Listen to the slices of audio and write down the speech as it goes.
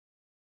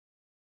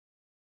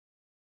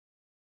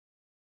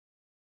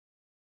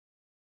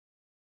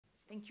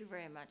Thank you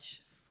very much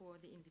for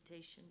the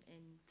invitation,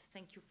 and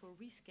thank you for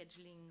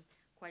rescheduling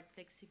quite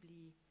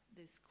flexibly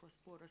this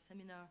cross-border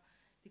seminar,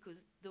 because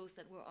those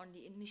that were on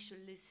the initial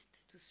list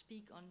to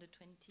speak on the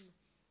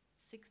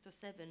 26th or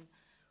 7th,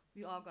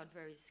 we all got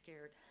very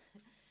scared.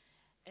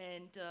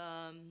 And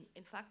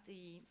in fact,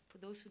 for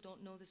those who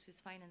don't know, the Swiss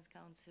Finance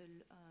Council,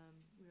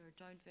 we are a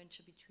joint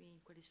venture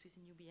between Credit Suisse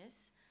and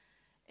UBS,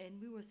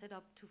 and we were set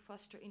up to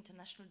foster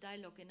international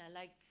dialogue, and I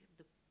like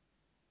the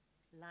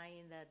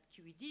line that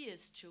QED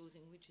has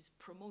chosen, which is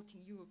promoting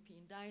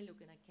European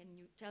dialogue, and I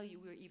can tell you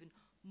we're even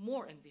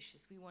more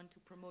ambitious. We want to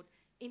promote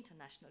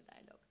international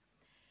dialogue.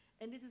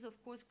 And this is,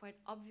 of course, quite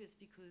obvious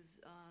because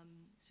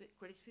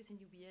Credit Suisse and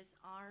UBS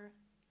are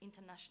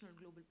international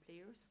global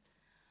players.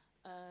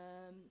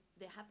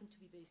 They happen to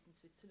be based in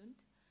Switzerland,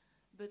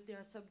 but they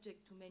are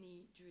subject to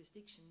many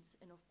jurisdictions.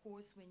 And of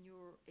course, when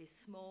you're a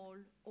small,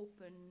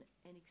 open,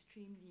 and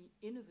extremely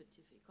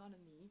innovative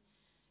economy,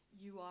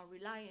 you are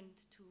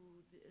reliant to,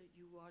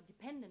 you are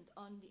dependent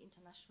on the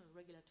international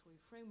regulatory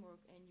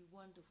framework, and you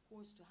want, of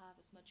course, to have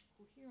as much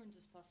coherence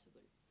as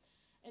possible.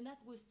 And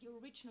that was the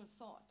original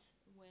thought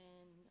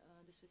when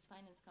the Swiss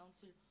Finance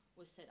Council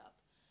was set up.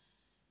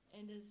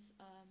 And as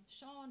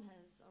Sean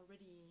has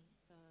already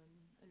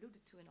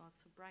alluded to, and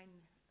also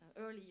Brian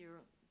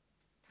earlier,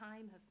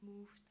 time has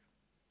moved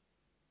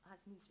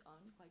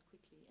on quite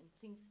quickly, and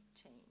things have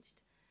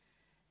changed.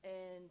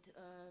 And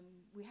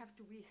we have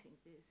to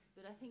rethink this,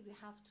 but I think we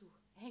have to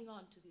hang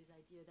on to this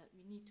idea that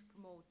we need to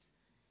promote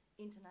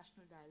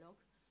international dialogue,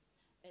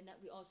 and that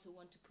we also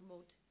want to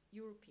promote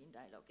European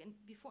dialogue. And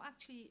before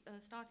actually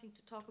starting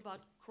to talk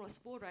about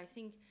cross-border, I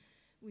think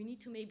we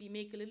need to maybe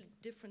make a little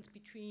difference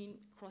between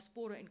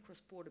cross-border and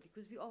cross-border,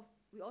 because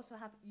we also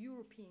have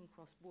European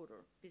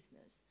cross-border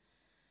business.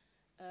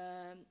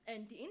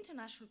 And the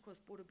international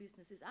cross-border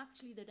business is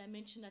actually the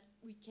dimension that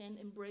we can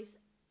embrace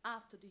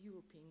after the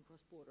European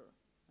cross-border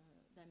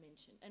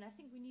dimension. And I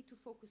think we need to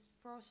focus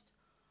first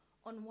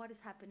on what is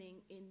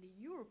happening in the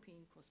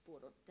European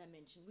cross-border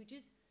dimension, which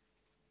is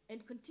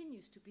and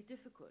continues to be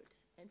difficult.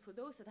 And for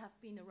those that have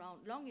been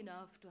around long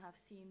enough to have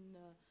seen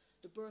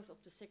the birth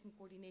of the second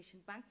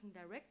Coordination Banking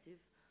Directive,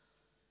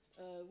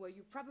 where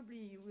you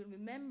probably will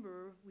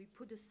remember we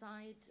put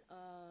aside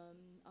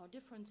our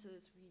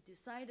differences. We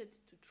decided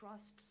to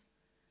trust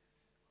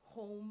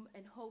home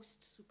and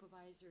host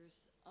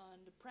supervisors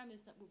on the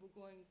premise that we were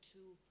going to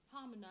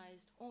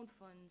harmonize own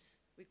funds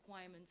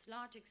requirements,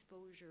 large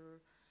exposure,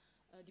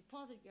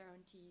 deposit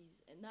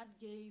guarantees, and that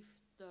gave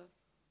the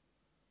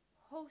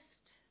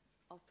host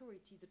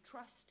authority the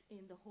trust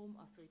in the home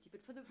authority.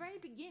 But for the very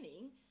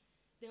beginning,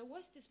 there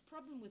was this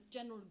problem with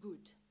general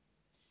good.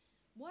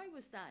 Why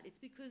was that? It's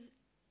because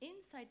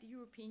inside the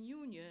European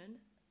Union,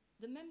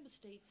 the member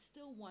states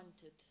still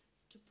wanted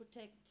to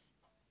protect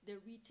their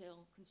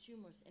retail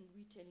consumers and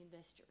retail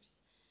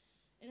investors.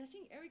 And I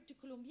think Eric de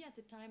Colombier at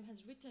the time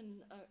has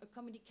written a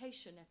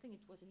communication, I think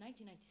it was in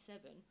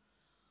 1997,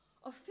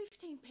 of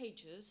 15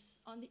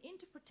 pages on the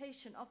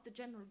interpretation of the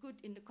general good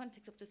in the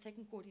context of the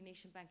second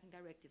Coordination Banking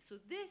Directive. So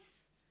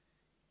this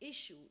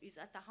issue is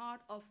at the heart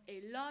of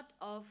a lot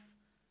of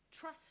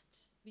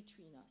trust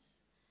between us.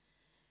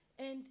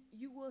 And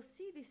you will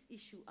see this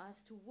issue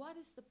as to what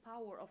is the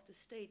power of the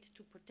state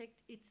to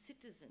protect its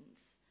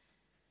citizens.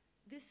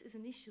 This is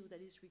an issue that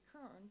is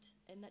recurrent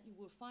and that you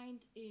will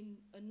find in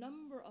a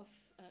number of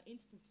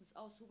instances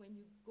also when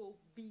you go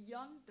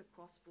beyond the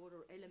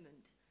cross-border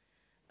element,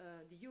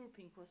 the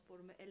European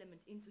cross-border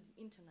element into the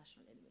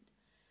international element.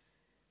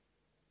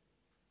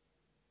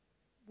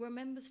 Were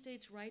member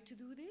states right to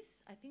do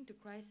this? I think the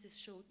crisis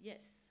showed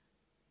yes,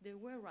 they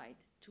were right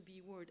to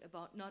be worried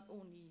about not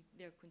only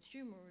their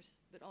consumers,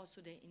 but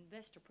also their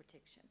investor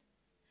protection.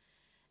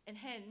 And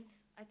hence,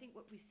 I think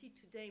what we see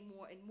today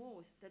more and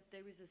more is that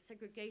there is a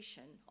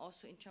segregation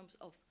also in terms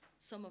of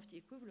some of the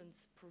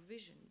equivalence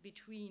provision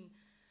between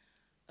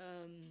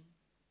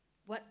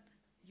what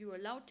you're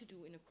allowed to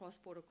do in a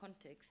cross-border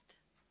context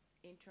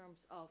in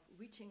terms of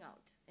reaching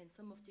out. And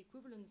some of the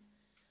equivalence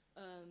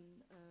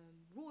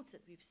rules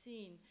that we've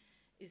seen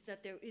is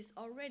that there is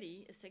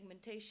already a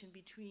segmentation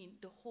between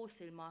the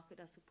wholesale market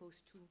as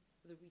opposed to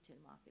the retail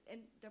market.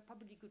 And there are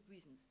probably good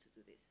reasons to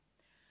do this.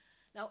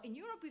 Now, in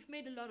Europe, we've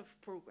made a lot of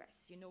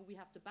progress. You know, we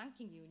have the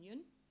banking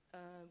union.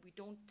 We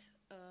don't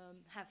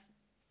have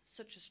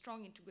such a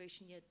strong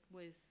integration yet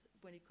with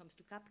when it comes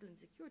to capital and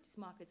securities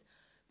markets,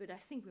 but I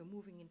think we're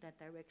moving in that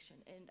direction.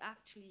 And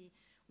actually,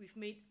 we've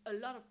made a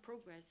lot of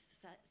progress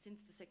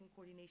since the second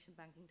Coordination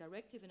Banking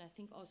Directive, and I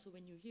think also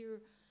when you hear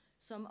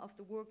some of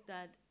the work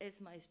that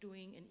ESMA is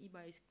doing and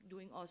EBA is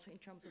doing also in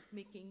terms of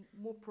making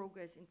more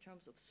progress in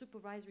terms of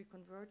supervisory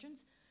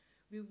convergence,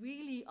 we're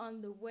really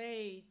on the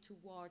way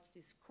towards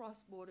this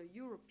cross-border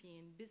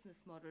European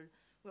business model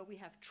where we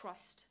have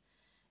trust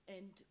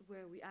and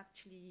where we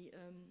actually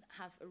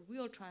have a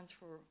real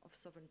transfer of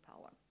sovereign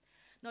power.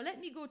 Now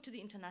let me go to the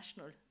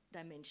international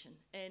dimension.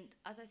 And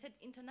as I said,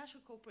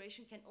 international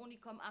cooperation can only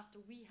come after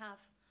we have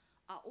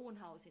our own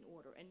house in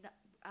order and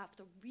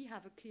after we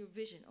have a clear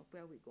vision of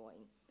where we're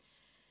going.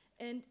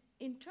 And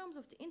in terms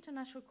of the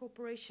international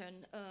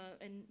cooperation,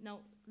 and now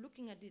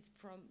looking at it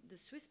from the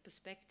Swiss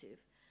perspective,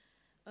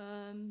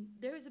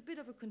 there is a bit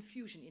of a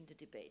confusion in the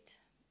debate.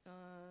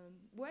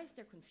 Why is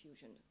there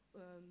confusion?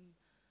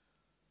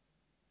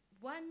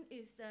 One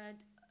is that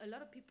a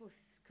lot of people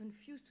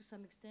confuse to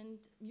some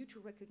extent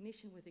mutual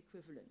recognition with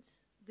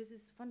equivalence. This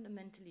is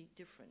fundamentally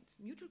different.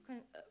 Mutual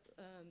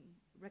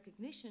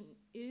recognition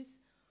is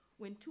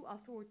when two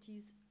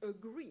authorities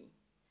agree,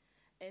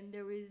 and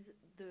there is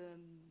the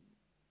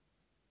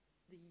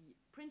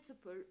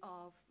principle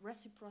of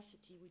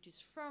reciprocity, which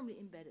is firmly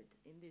embedded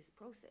in this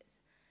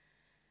process.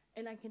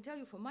 And I can tell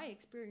you from my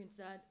experience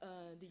that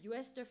the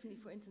US definitely,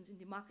 for instance, in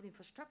the market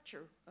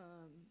infrastructure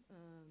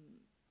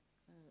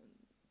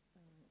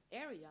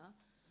area,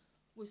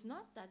 was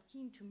not that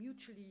keen to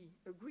mutually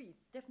agree,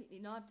 definitely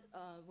not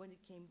when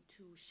it came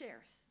to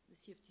shares. The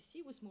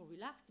CFTC was more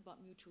relaxed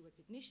about mutual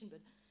recognition,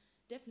 but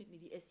definitely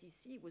the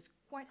SEC was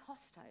quite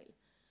hostile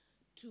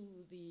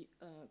to the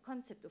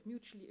concept of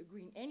mutually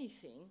agreeing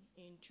anything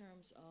in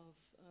terms of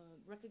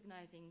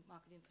recognizing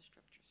market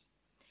infrastructures.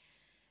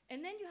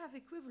 And then you have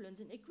equivalence,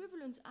 and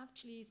equivalence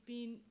actually is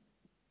being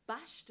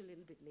bashed a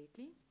little bit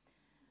lately,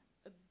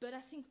 but I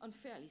think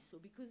unfairly so,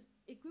 because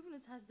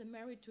equivalence has the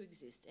merit to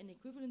exist, and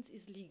equivalence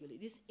is legal.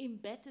 It is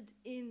embedded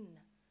in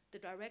the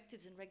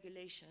directives and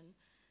regulation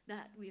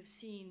that we have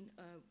seen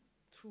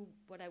through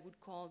what I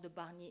would call the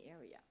Barnier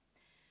area.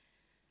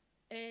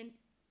 And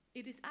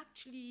it is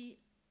actually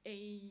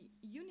a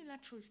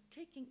unilateral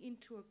taking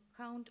into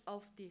account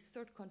of the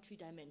third country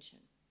dimension,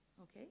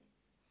 okay?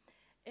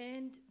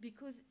 And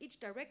because each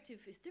directive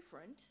is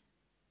different,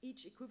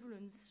 each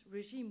equivalence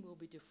regime will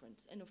be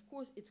different. And of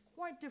course, it's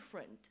quite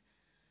different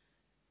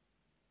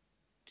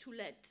to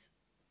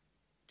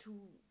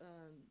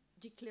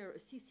declare a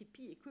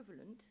CCP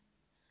equivalent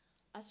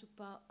as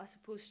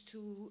opposed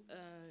to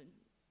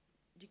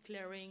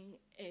declaring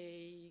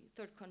a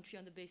third country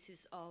on the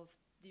basis of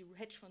the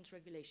hedge funds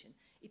regulation.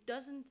 It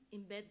doesn't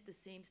embed the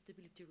same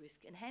stability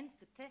risk, and hence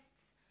the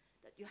tests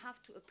that you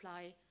have to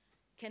apply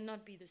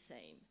cannot be the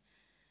same.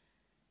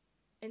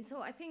 And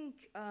so I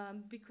think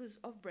because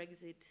of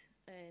Brexit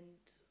and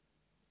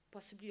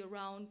possibly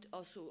around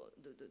also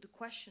the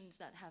questions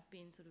that have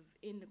been sort of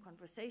in the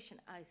conversation,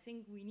 I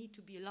think we need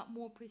to be a lot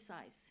more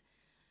precise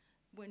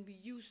when we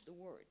use the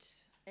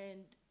words.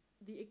 And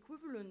the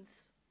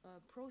equivalence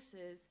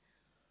process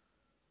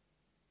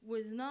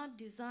was not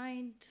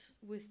designed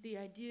with the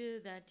idea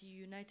that the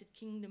United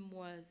Kingdom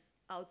was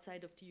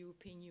outside of the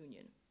European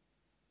Union,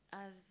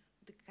 as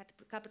the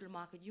Capital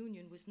Market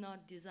Union was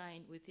not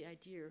designed with the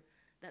idea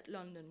that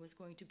London was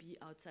going to be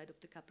outside of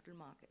the capital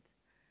market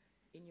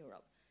in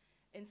Europe.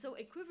 And so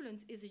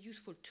equivalence is a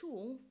useful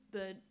tool,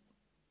 but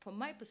from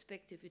my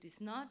perspective, it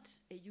is not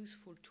a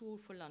useful tool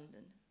for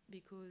London,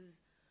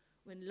 because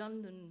when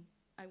London,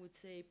 I would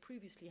say,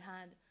 previously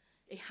had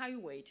a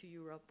highway to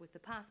Europe with the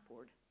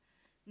passport,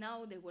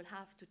 now they will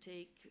have to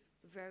take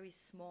very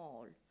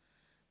small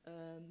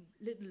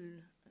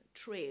little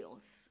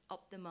trails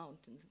up the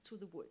mountains, through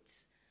the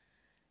woods.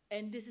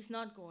 And this is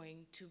not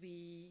going to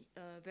be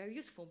very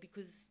useful,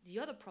 because the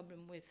other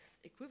problem with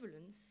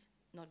equivalence,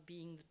 not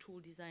being the tool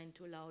designed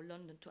to allow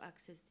London to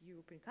access the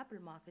European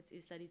capital markets,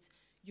 is that it's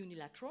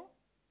unilateral,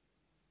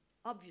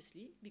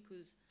 obviously,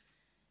 because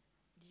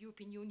the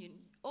European Union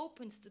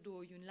opens the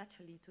door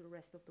unilaterally to the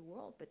rest of the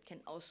world, but can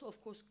also, of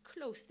course,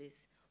 close this.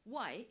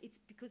 Why? It's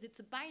because it's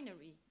a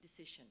binary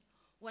decision.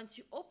 Once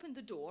you open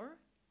the door,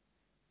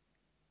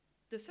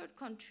 the third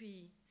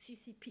country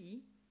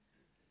CCP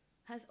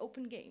has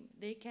open game.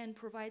 They can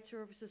provide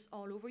services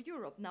all over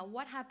Europe. Now,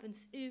 what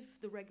happens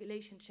if the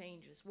regulation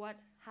changes? What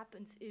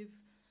happens if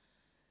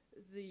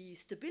the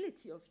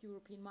stability of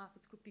European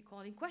markets could be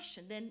called in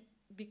question? Then,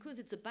 because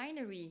it's a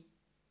binary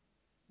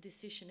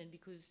decision, and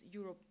because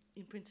Europe,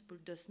 in principle,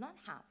 does not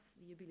have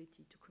the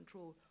ability to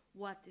control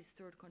what this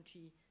third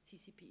country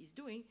CCP is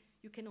doing,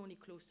 you can only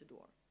close the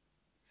door.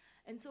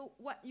 And so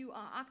what you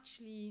are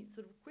actually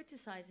sort of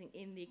criticizing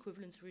in the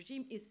equivalence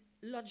regime is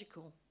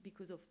logical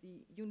because of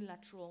the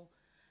unilateral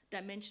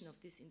dimension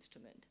of this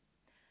instrument.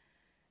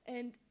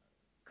 And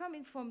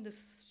coming from the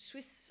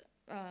Swiss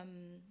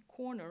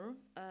corner,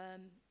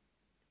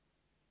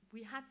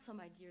 we had some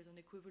ideas on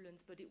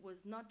equivalence, but it was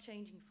not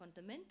changing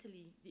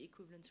fundamentally the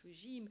equivalence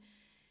regime.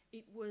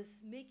 It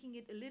was making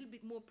it a little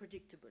bit more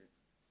predictable.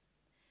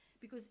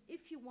 Because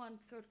if you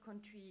want third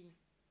country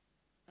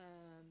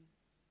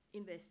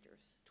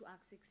investors to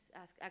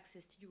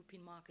access to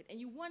European market, and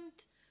you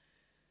want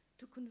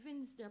to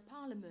convince their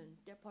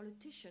parliament, their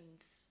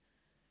politicians,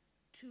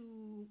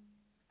 to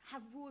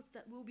have rules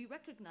that will be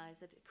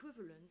recognized as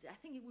equivalent, I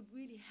think it would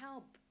really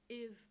help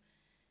if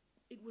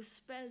it was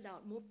spelled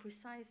out more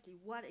precisely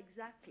what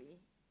exactly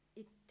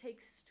it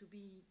takes to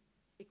be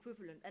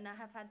equivalent. And I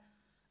have had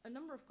a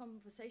number of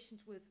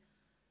conversations with,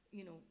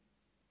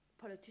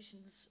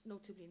 politicians,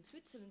 notably in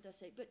Switzerland, that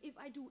say, but if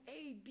I do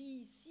A,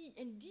 B, C,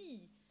 and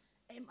D,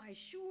 am I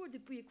sure to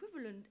be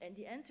equivalent? And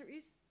the answer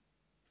is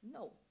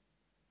no.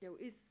 There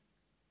is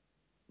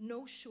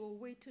no sure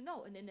way to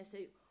know. And then they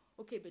say,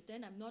 okay, but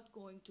then I'm not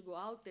going to go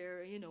out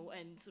there, you know,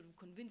 and sort of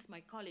convince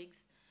my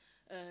colleagues,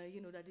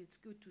 you know, that it's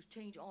good to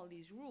change all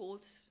these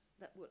rules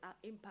that will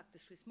impact the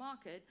Swiss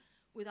market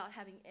without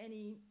having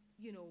any,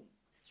 you know,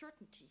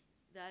 certainty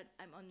that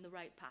I'm on the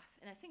right path.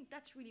 And I think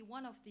that's really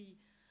one of the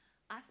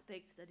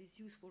aspects that is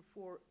useful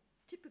for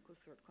typical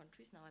third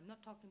countries. Now, I'm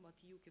not talking about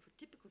the UK, for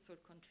typical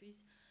third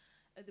countries,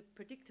 the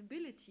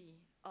predictability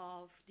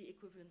of the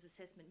equivalence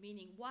assessment,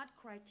 meaning what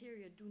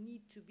criteria do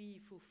need to be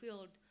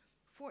fulfilled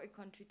for a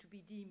country to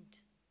be deemed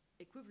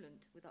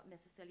equivalent without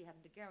necessarily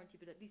having the guarantee,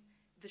 but at least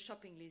the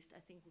shopping list,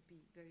 I think, would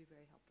be very,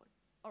 very helpful.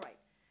 All right,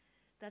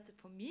 that's it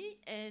for me,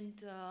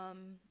 and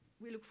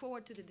we look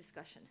forward to the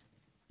discussion.